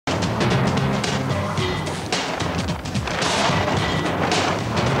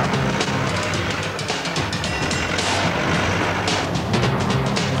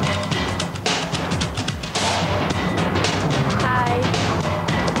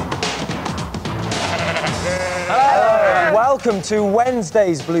Welcome to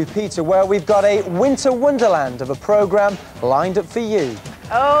Wednesday's Blue Peter, where we've got a winter wonderland of a programme lined up for you.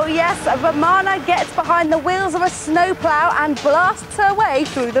 Oh yes, Romana gets behind the wheels of a snowplow and blasts her way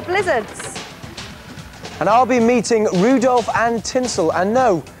through the blizzards. And I'll be meeting Rudolph and Tinsel, and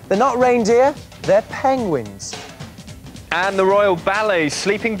no, they're not reindeer, they're penguins. And the Royal Ballet's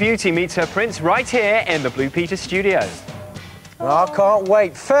Sleeping Beauty meets her prince right here in the Blue Peter studio. I can't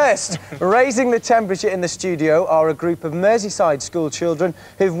wait. First, raising the temperature in the studio are a group of Merseyside school children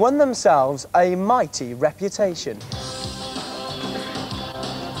who've won themselves a mighty reputation.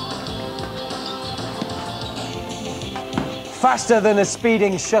 Faster than a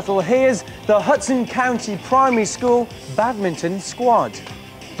speeding shuttle, here's the Hudson County Primary School badminton squad.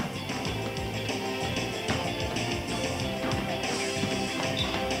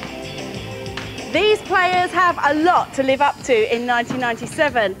 These players have a lot to live up to in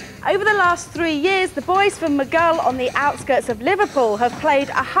 1997. Over the last 3 years, the boys from McGull on the outskirts of Liverpool have played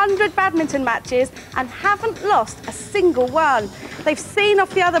 100 badminton matches and haven't lost a single one. They've seen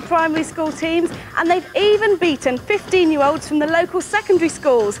off the other primary school teams and they've even beaten 15-year-olds from the local secondary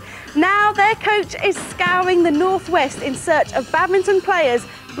schools. Now their coach is scouring the northwest in search of badminton players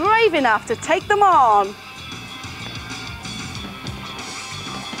brave enough to take them on.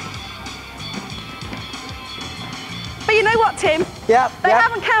 But you know what, Tim? Yeah. They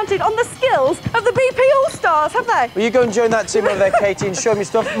haven't counted on the skills of the BP All-Stars, have they? Well, you go and join that team over there, Katie, and show me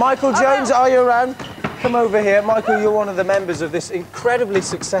stuff. Michael Jones, are you around? Come over here. Michael, you're one of the members of this incredibly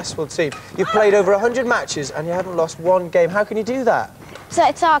successful team. You've played over 100 matches and you haven't lost one game. How can you do that? So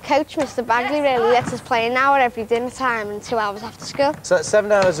it's our coach, Mr. Bagley, really lets us play an hour every dinner time and 2 hours after school. So that's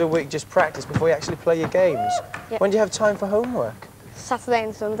 7 hours a week just practice before you actually play your games? Yep. When do you have time for homework? Saturday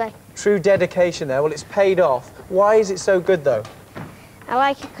and Sunday. True dedication there. Well, it's paid off. Why is it so good, though? I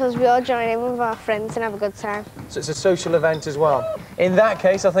like it because we all join in with our friends and have a good time. So it's a social event as well. In that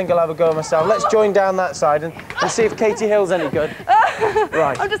case, I think I'll have a go myself. Let's join down that side and see if Katie Hill's any good.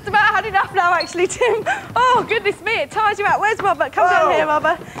 Right. I'm just about had enough now, actually, Tim. Oh, goodness me, it tires you out. Where's Robert? Come down here,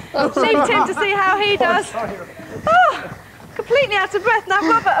 Robert. Leave Tim to see how he does. Oh, completely out of breath. Now,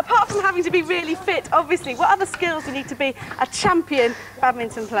 Robert, apart from having to be really fit, obviously, what other skills do you need to be a champion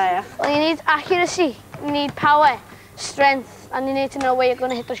badminton player? Well, you need accuracy, you need power, strength, and you need to know where you're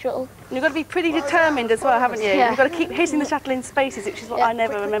going to hit the shuttle. And you've got to be pretty determined as well, haven't you? Yeah. You've got to keep hitting the shuttle in spaces, which is what I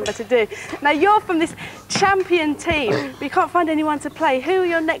never remember to do. Now, you're from this champion team, but you can't find anyone to play. Who are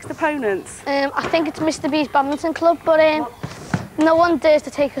your next opponents? I think it's Mr. B's Badminton Club, but no one dares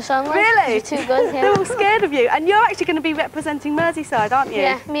to take us on. Like, Really? You're too good, yeah. They're all scared of you. And you're actually going to be representing Merseyside, aren't you?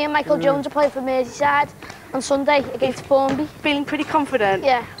 Yeah, me and Michael Jones are playing for Merseyside on Sunday against Formby. Feeling pretty confident?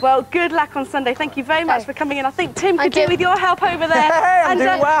 Yeah. Well, good luck on Sunday. Thank you very much for coming in. I think Tim could do you. with your help over there. Hey, I'm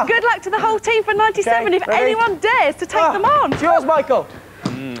doing well. Good luck to the whole team for 97 Okay, if ready? anyone dares to take them on. It's yours, Michael.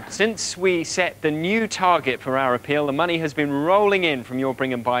 Since we set the new target for our appeal, the money has been rolling in from your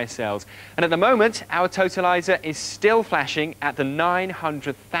bring and buy sales. And at the moment, our totaliser is still flashing at the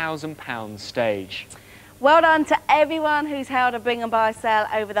 £900,000 stage. Well done to everyone who's held a bring and buy sale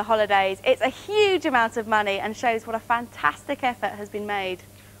over the holidays. It's a huge amount of money and shows what a fantastic effort has been made.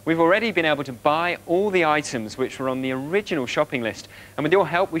 We've already been able to buy all the items which were on the original shopping list. And with your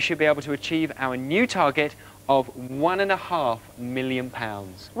help, we should be able to achieve our new target of £1.5 million.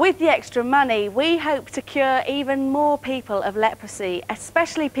 With the extra money, we hope to cure even more people of leprosy,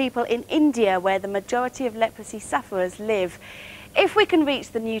 especially people in India, where the majority of leprosy sufferers live. If we can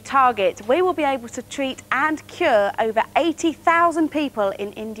reach the new target, we will be able to treat and cure over 80,000 people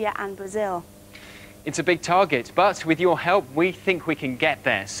in India and Brazil. It's a big target, but with your help, we think we can get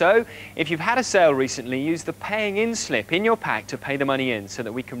there. So, if you've had a sale recently, use the paying in slip in your pack to pay the money in so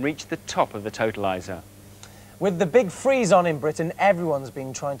that we can reach the top of the totaliser. With the big freeze on in Britain, everyone's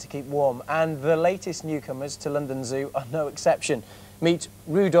been trying to keep warm, and the latest newcomers to London Zoo are no exception. Meet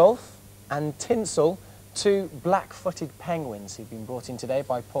Rudolph and Tinsel, two black-footed penguins who've been brought in today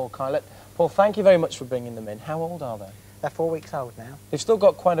by Paul Kylett. Paul, thank you very much for bringing them in. How old are they? They're 4 weeks old now. They've still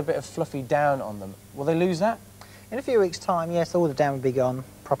got quite a bit of fluffy down on them. Will they lose that? In a few weeks' time, yes, all the down will be gone.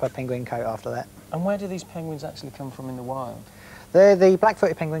 Proper penguin coat after that. And where do these penguins actually come from in the wild? The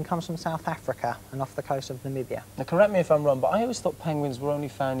black-footed penguin comes from South Africa and off the coast of Namibia. Now, correct me if I'm wrong, but I always thought penguins were only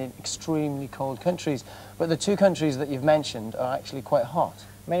found in extremely cold countries. But the two countries that you've mentioned are actually quite hot.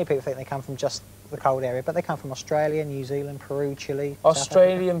 Many people think they come from just the cold area, but they come from Australia, New Zealand, Peru, Chile. South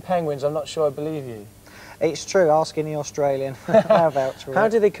Australian penguins, I'm not sure I believe you. It's true, ask any Australian. How about How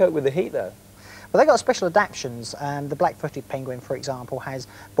do they cope with the heat, though? Well, they've got special adaptations. The black-footed penguin, for example, has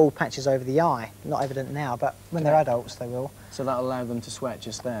bald patches over the eye. Not evident now, but when they're adults, they will. So that'll allow them to sweat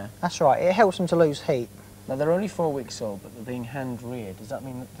just there? That's right. It helps them to lose heat. Now, they're only 4 weeks old, but they're being hand-reared. Does that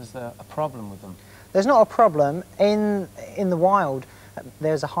mean that there's a problem with them? There's not a problem. In the wild,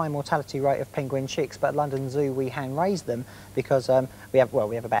 there's a high mortality rate of penguin chicks, but at London Zoo we hand raise them because we have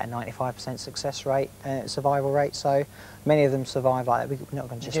about a 95% success rate, survival rate. So many of them survive like that. We're not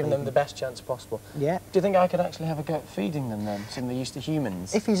going to just give them the best chance possible. Yeah. Do you think I could actually have a go at feeding them then, since they're used to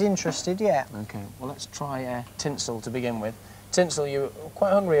humans? If he's interested, yeah. Okay. Well, let's try Tinsel to begin with. Tinsel, you were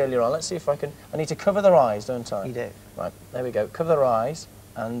quite hungry earlier on. Let's see if I can. I need to cover their eyes, don't I? You do. Right. There we go. Cover their eyes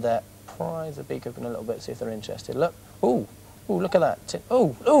and prise the beak open a little bit, see if they're interested. Look. Ooh. Ooh, look at that.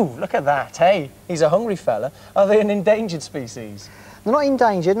 Ooh, look at that. Hey, he's a hungry fella. Are they an endangered species? They're not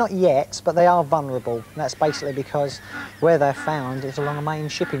endangered, not yet, but they are vulnerable. And that's basically because where they're found is along a main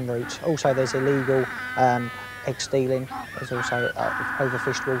shipping route. Also, there's illegal egg stealing. There's also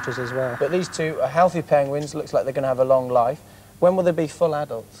overfished waters as well. But these two are healthy penguins. Looks like they're going to have a long life. When will they be full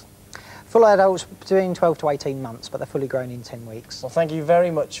adults? Full adults between 12 to 18 months, but they're fully grown in 10 weeks. Well, thank you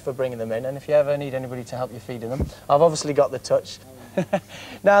very much for bringing them in, and if you ever need anybody to help you feeding them, I've obviously got the touch.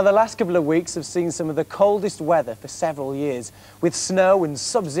 Now, the last couple of weeks have seen some of the coldest weather for several years, with snow and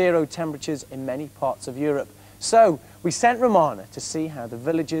sub-zero temperatures in many parts of Europe. So, we sent Romana to see how the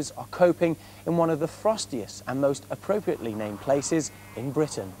villagers are coping in one of the frostiest and most appropriately named places in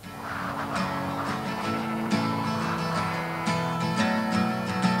Britain.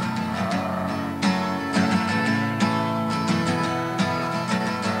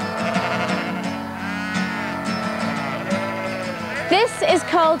 This is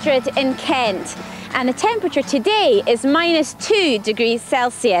Caldred in Kent, and the temperature today is -2 degrees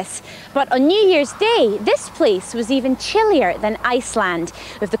Celsius. But on New Year's Day, this place was even chillier than Iceland.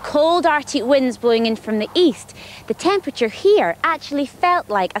 With the cold Arctic winds blowing in from the east, the temperature here actually felt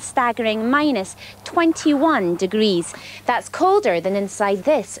like a staggering -21 degrees. That's colder than inside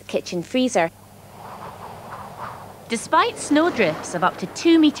this kitchen freezer. Despite snowdrifts of up to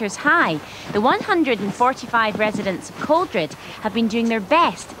 2 metres high, the 145 residents of Caldred have been doing their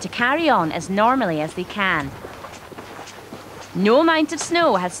best to carry on as normally as they can. No amount of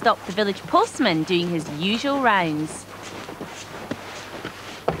snow has stopped the village postman doing his usual rounds.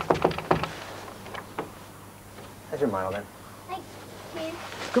 Here's your mail then. Thank you.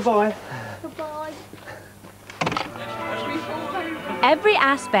 Goodbye. Goodbye. Every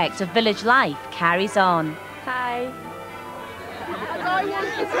aspect of village life carries on. Hi.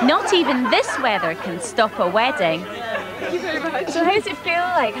 Not even this weather can stop a wedding. Thank you very much. So how does it feel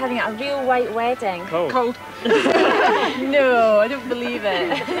like having a real white wedding? Cold. No, I don't believe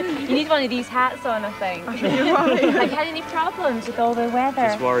it. You need one of these hats on, I think. You're right. Have you had any problems with all the weather?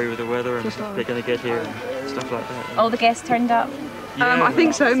 Just worry with the weather and they're going to get here and stuff like that. All the guests turned up? Yeah, I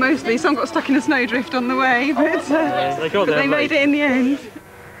think so, mostly. Some got stuck in a snowdrift on the way, but they made it in the end.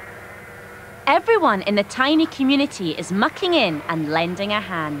 Everyone in the tiny community is mucking in and lending a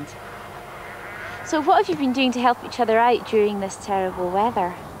hand. So what have you been doing to help each other out during this terrible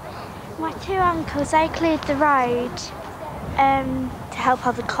weather? My two uncles, they cleared the road to help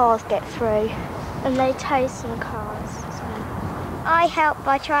other cars get through. And they towed some cars as well. I helped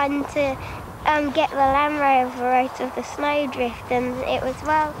by trying to get the Land Rover out of the snowdrift, and it was,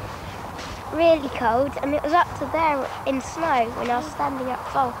 well, really cold, and it was up to there in snow when I was standing up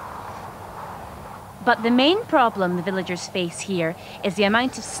full. But the main problem the villagers face here is the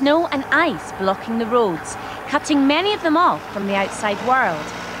amount of snow and ice blocking the roads, cutting many of them off from the outside world.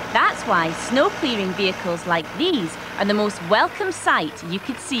 That's why snow clearing vehicles like these are the most welcome sight you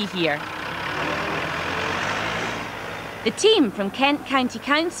could see here. The team from Kent County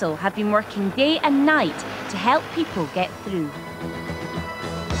Council have been working day and night to help people get through.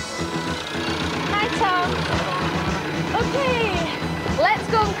 Hi, Tom. Okay, let's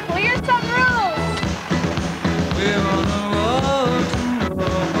go and clear some roads. We're on the road to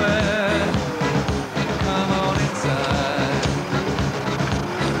nowhere. Come on inside.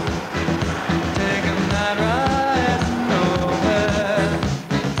 Taking that ride to nowhere.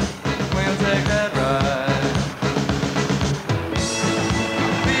 We'll take that ride.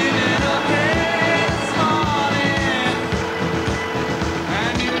 Feeling okay this morning.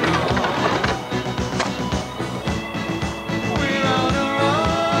 And you know we're on the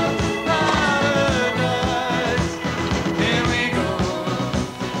road to paradise. Here we go.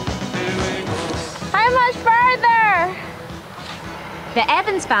 How much further? The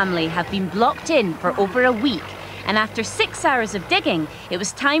Evans family have been blocked in for over a week, and after 6 hours of digging, it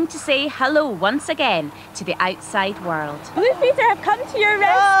was time to say hello once again to the outside world. Blue Peter have come to your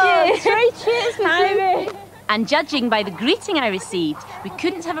rescue. Cheers, And judging by the greeting I received, we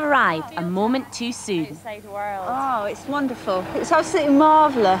couldn't have arrived a moment too soon. Oh, it's wonderful. It's absolutely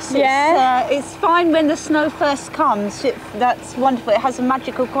marvellous. Yeah. It's fine when the snow first comes. That's wonderful. It has a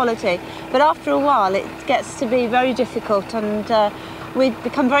magical quality. But after a while, it gets to be very difficult, and we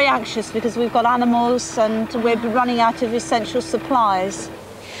become very anxious because we've got animals and we're running out of essential supplies.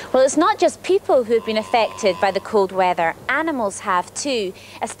 Well, it's not just people who have been affected by the cold weather. Animals have too,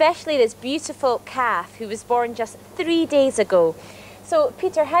 especially this beautiful calf who was born just 3 days ago. So,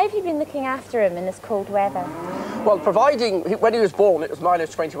 Peter, how have you been looking after him in this cold weather? Well, when he was born, it was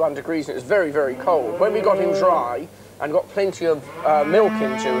 -21 degrees and it was very, very cold. When we got him dry and got plenty of milk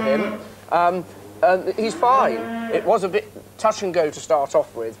into him, he's fine. It was a bit touch and go to start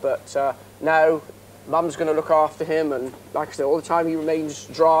off with, but now Mum's going to look after him, and like I said, all the time he remains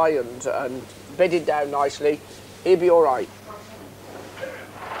dry and bedded down nicely. He'll be all right.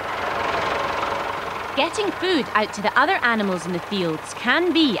 Getting food out to the other animals in the fields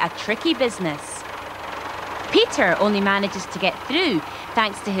can be a tricky business. Peter only manages to get through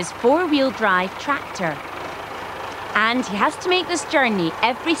thanks to his four-wheel drive tractor. And he has to make this journey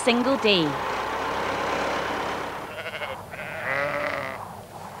every single day.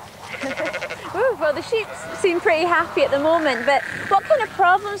 Ooh, well, the sheep seem pretty happy at the moment, but what kind of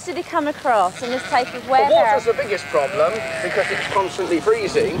problems do they come across in this type of weather? Well, water's the biggest problem because it's constantly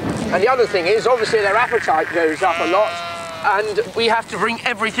freezing. And the other thing is, obviously, their appetite goes up a lot, and we have to bring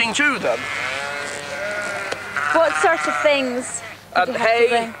everything to them. What sort of things?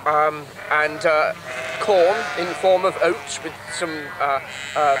 Hay and corn in the form of oats with some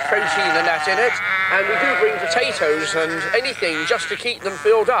protein and that in it. And we do bring potatoes and anything just to keep them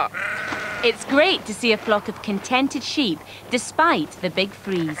filled up. It's great to see a flock of contented sheep despite the big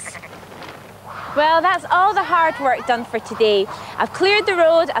freeze. Well, that's all the hard work done for today. I've cleared the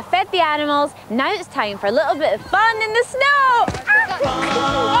road, I've fed the animals, now it's time for a little bit of fun in the snow!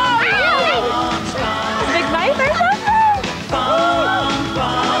 Oh, really? Big mouth or something?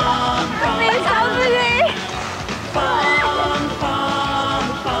 Please, somebody!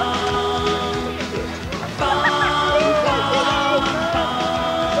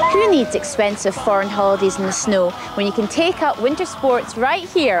 Who needs expensive foreign holidays in the snow when you can take up winter sports right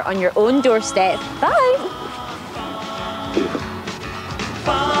here on your own doorstep? Bye!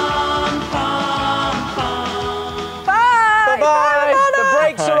 Bye-bye! The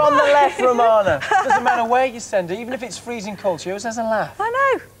brakes are on the left, Romana. Doesn't matter where you send her, even if it's freezing cold, she always has a laugh. I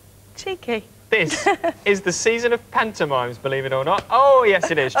know. Cheeky. This is the season of pantomimes, believe it or not. Oh,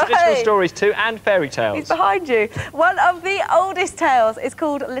 yes, it is. Traditional stories too, and fairy tales. He's behind you. One of the oldest tales is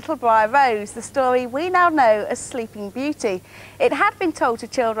called Little Briar Rose, the story we now know as Sleeping Beauty. It had been told to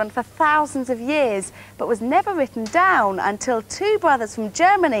children for thousands of years, but was never written down until two brothers from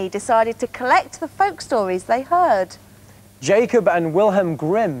Germany decided to collect the folk stories they heard. Jacob and Wilhelm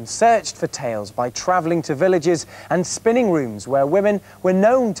Grimm searched for tales by travelling to villages and spinning rooms where women were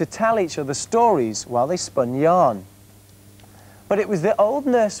known to tell each other stories while they spun yarn. But it was the old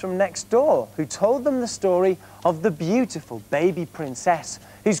nurse from next door who told them the story of the beautiful baby princess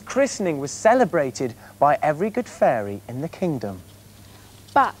whose christening was celebrated by every good fairy in the kingdom.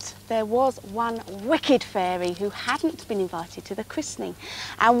 But there was one wicked fairy who hadn't been invited to the christening.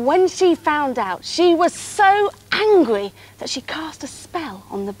 And when she found out, she was so angry that she cast a spell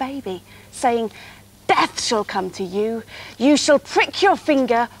on the baby, saying, "Death shall come to you. You shall prick your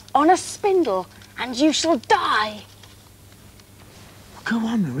finger on a spindle and you shall die." Go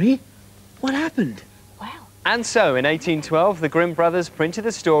on, Marie. What happened? And so, in 1812, the Grimm brothers printed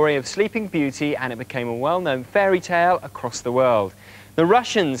the story of Sleeping Beauty and it became a well-known fairy tale across the world. The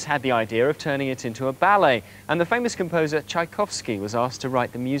Russians had the idea of turning it into a ballet, and the famous composer Tchaikovsky was asked to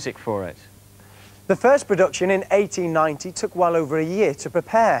write the music for it. The first production in 1890 took well over a year to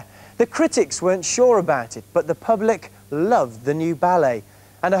prepare. The critics weren't sure about it, but the public loved the new ballet.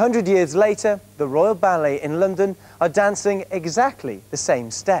 And 100 years later, the Royal Ballet in London are dancing exactly the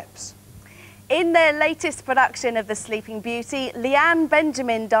same steps. In their latest production of The Sleeping Beauty, Leanne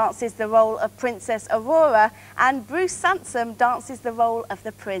Benjamin dances the role of Princess Aurora and Bruce Sansom dances the role of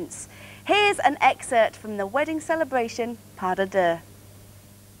the Prince. Here's an excerpt from the wedding celebration, Pas de Deux.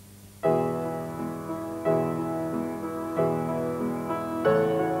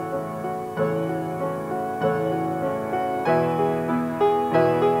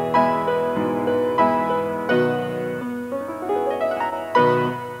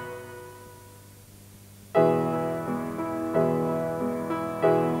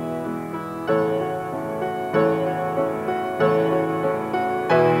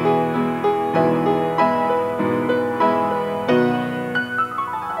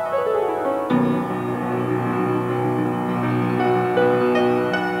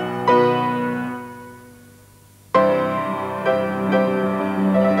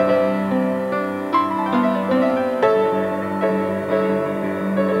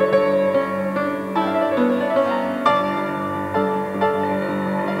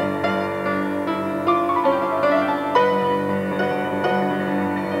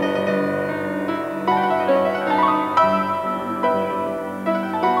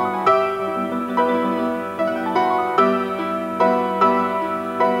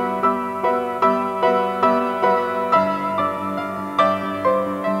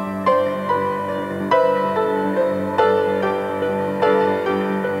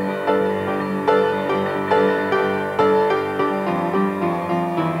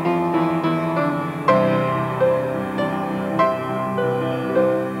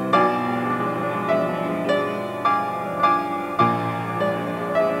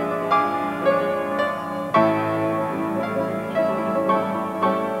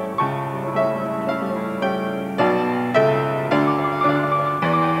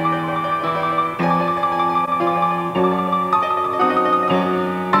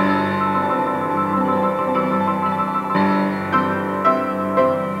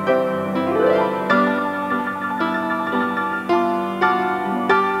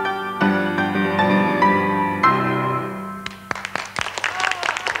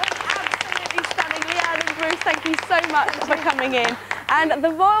 And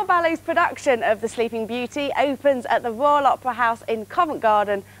the Royal Ballet's production of The Sleeping Beauty opens at the Royal Opera House in Covent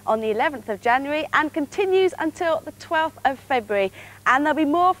Garden on the 11th of January and continues until the 12th of February. And there'll be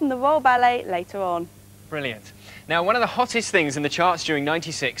more from the Royal Ballet later on. Brilliant. Now, one of the hottest things in the charts during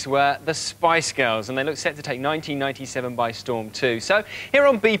 '96 were the Spice Girls, and they look set to take 1997 by storm too. So here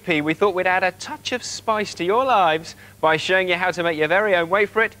on BP, we thought we'd add a touch of spice to your lives by showing you how to make your very own, wait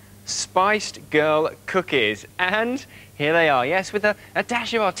for it, Spiced Girl cookies. And here they are, yes, with a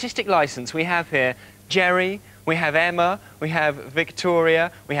dash of artistic license. We have here Jerry, we have Emma, we have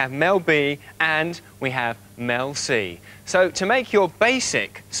Victoria, we have Mel B, and we have Mel C. So to make your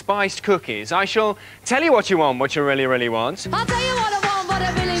basic spiced cookies, I shall tell you what you want, what you really, really want. I'll tell you what I want, what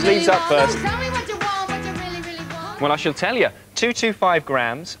I really, Sleeves really up want. first. Tell me what you want, what you really, really want. Well, I shall tell you. 225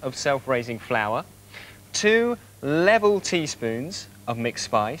 grams of self-raising flour, 2 level teaspoons of mixed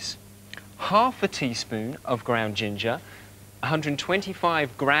spice, half a teaspoon of ground ginger,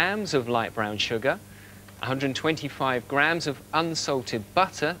 125 grams of light brown sugar, 125 grams of unsalted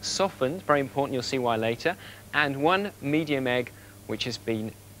butter, softened, very important, you'll see why later, and 1 medium egg which has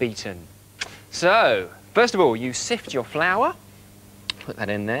been beaten. So, first of all, you sift your flour, put that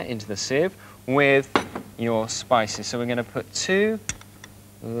in there into the sieve with your spices. So we're going to put 2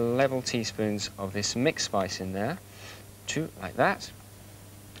 level teaspoons of this mixed spice in there, 2 like that,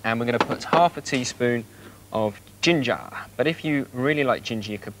 and we're going to put half a teaspoon of ginger. But if you really like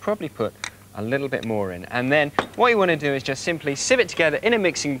ginger, you could probably put a little bit more in. And then what you want to do is just simply sieve it together in a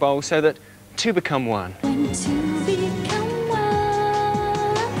mixing bowl so that 2 become 1.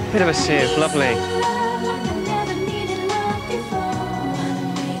 Bit of a sieve, lovely.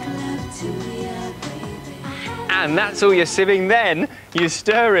 And that's all your sieving. Then you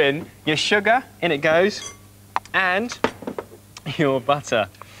stir in your sugar, in it goes, and your butter.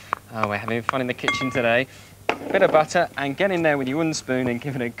 Oh, we're having fun in the kitchen today. Bit of butter, and get in there with your wooden spoon and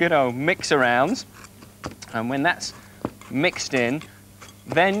give it a good old mix around. And when that's mixed in,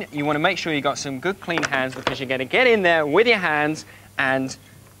 then you want to make sure you've got some good clean hands, because you're going to get in there with your hands and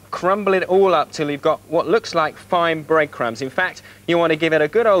crumble it all up till you've got what looks like fine breadcrumbs. In fact, you want to give it a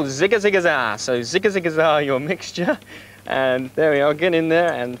good old zigga-zigga-zah. So zigga-zigga-zah your mixture. And there we are, get in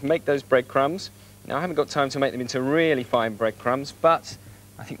there and make those breadcrumbs. Now, I haven't got time to make them into really fine breadcrumbs, but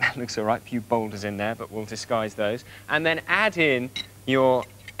I think that looks all right. A few boulders in there, but we'll disguise those. And then add in your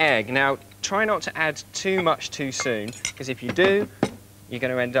egg. Now, try not to add too much too soon, because if you do, you're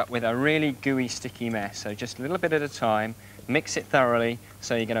going to end up with a really gooey, sticky mess. So just a little bit at a time, mix it thoroughly,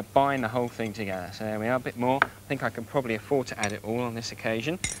 so you're going to bind the whole thing together. So there we are, a bit more. I think I can probably afford to add it all on this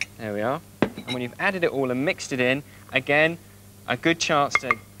occasion. There we are. And when you've added it all and mixed it in, again, a good chance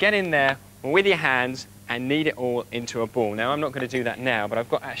to get in there with your hands and knead it all into a ball. Now, I'm not going to do that now, but I've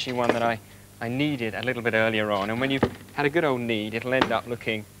got actually one that I kneaded a little bit earlier on. And when you've had a good old knead, it'll end up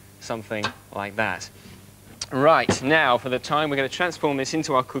looking something like that. Right, now for the time, we're going to transform this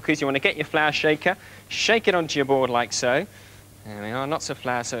into our cookies. You want to get your flour shaker, shake it onto your board like so. There we are, lots of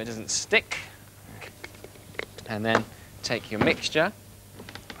flour so it doesn't stick. And then take your mixture,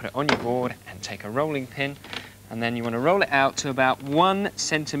 put it on your board, and take a rolling pin. And then you want to roll it out to about 1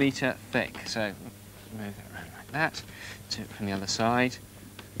 centimetre thick. So move it around like that. Do it from the other side.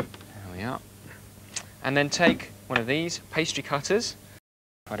 There we are. And then take one of these pastry cutters.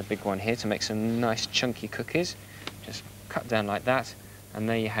 Quite a big one here to make some nice chunky cookies. Just cut down like that, and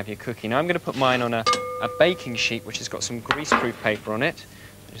there you have your cookie. Now I'm going to put mine on a baking sheet which has got some greaseproof paper on it.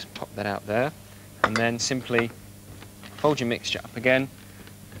 Just pop that out there, and then simply fold your mixture up again,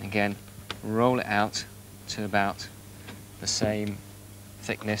 and again roll it out to about the same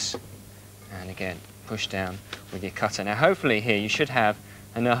thickness, and again push down with your cutter. Now hopefully here you should have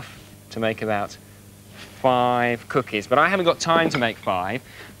enough to make about 5 cookies, but I haven't got time to make 5.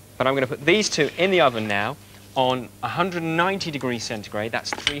 But I'm going to put these 2 in the oven now on 190 degrees centigrade, that's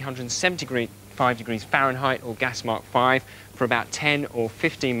 375 degrees Fahrenheit, or gas mark 5, for about 10 or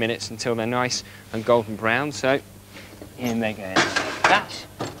 15 minutes until they're nice and golden brown. So in they go, like that.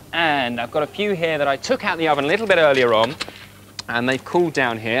 And I've got a few here that I took out the oven a little bit earlier on, and they've cooled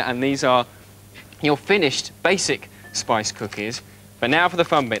down here, and these are your finished basic spice cookies. But now for the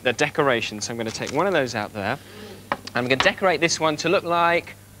fun bit, the decoration. So I'm going to take one of those out there. I'm going to decorate this one to look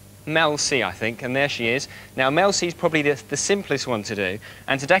like Mel C, I think, and there she is. Now, Mel C is probably the simplest one to do.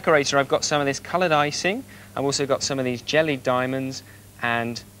 And to decorate her, I've got some of this coloured icing. I've also got some of these jellied diamonds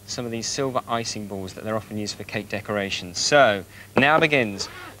and some of these silver icing balls that they're often used for cake decorations. So, now begins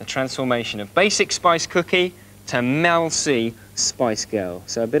the transformation of basic spice cookie to Mel C Spice Girl.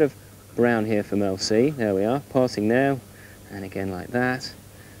 So a bit of brown here for Mel C. There we are, passing now. And again like that,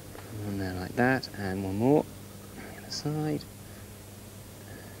 one there like that, and one more on the other side.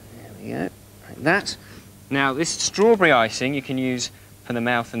 There you go, like that. Now, this strawberry icing you can use for the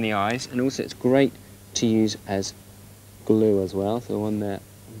mouth and the eyes, and also it's great to use as glue as well. So one there,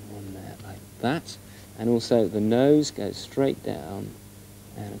 like that. And also the nose goes straight down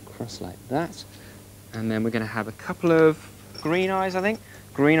and across like that. And then we're going to have a couple of green eyes, I think.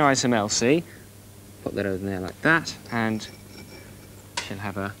 Green eyes from Elsie. Put that over there like that, and she'll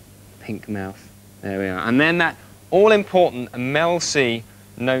have a pink mouth. There we are. And then that all-important Mel C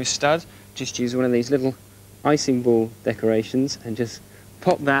nose stud. Just use one of these little icing ball decorations and just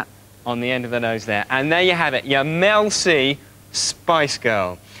pop that on the end of the nose there. And there you have it, your Mel C Spice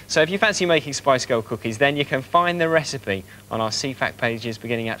Girl. So if you fancy making Spice Girl cookies, then you can find the recipe on our CFAC pages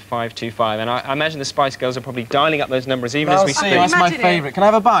beginning at 525. And I imagine the Spice Girls are probably dialing up those numbers even as we speak. That's my favourite. Can I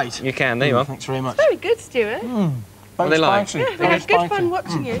have a bite? You can, there you are. Thanks very much. Very good, Stuart. What are they like? Yeah, we had good fun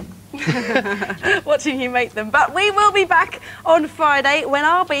watching you. Watching you make them. But we will be back on Friday when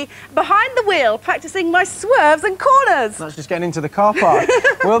I'll be behind the wheel practising my swerves and corners. That's just getting into the car park.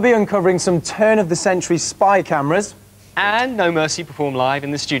 We'll be uncovering some turn-of-the-century spy cameras. And No Mercy perform live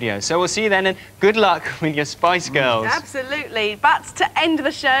in the studio. So we'll see you then, and good luck with your Spice Girls. Absolutely. But to end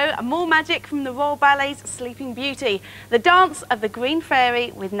the show, more magic from the Royal Ballet's Sleeping Beauty, the dance of the Green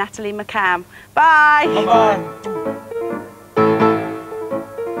Fairy with Natalie McCann. Bye. Bye-bye.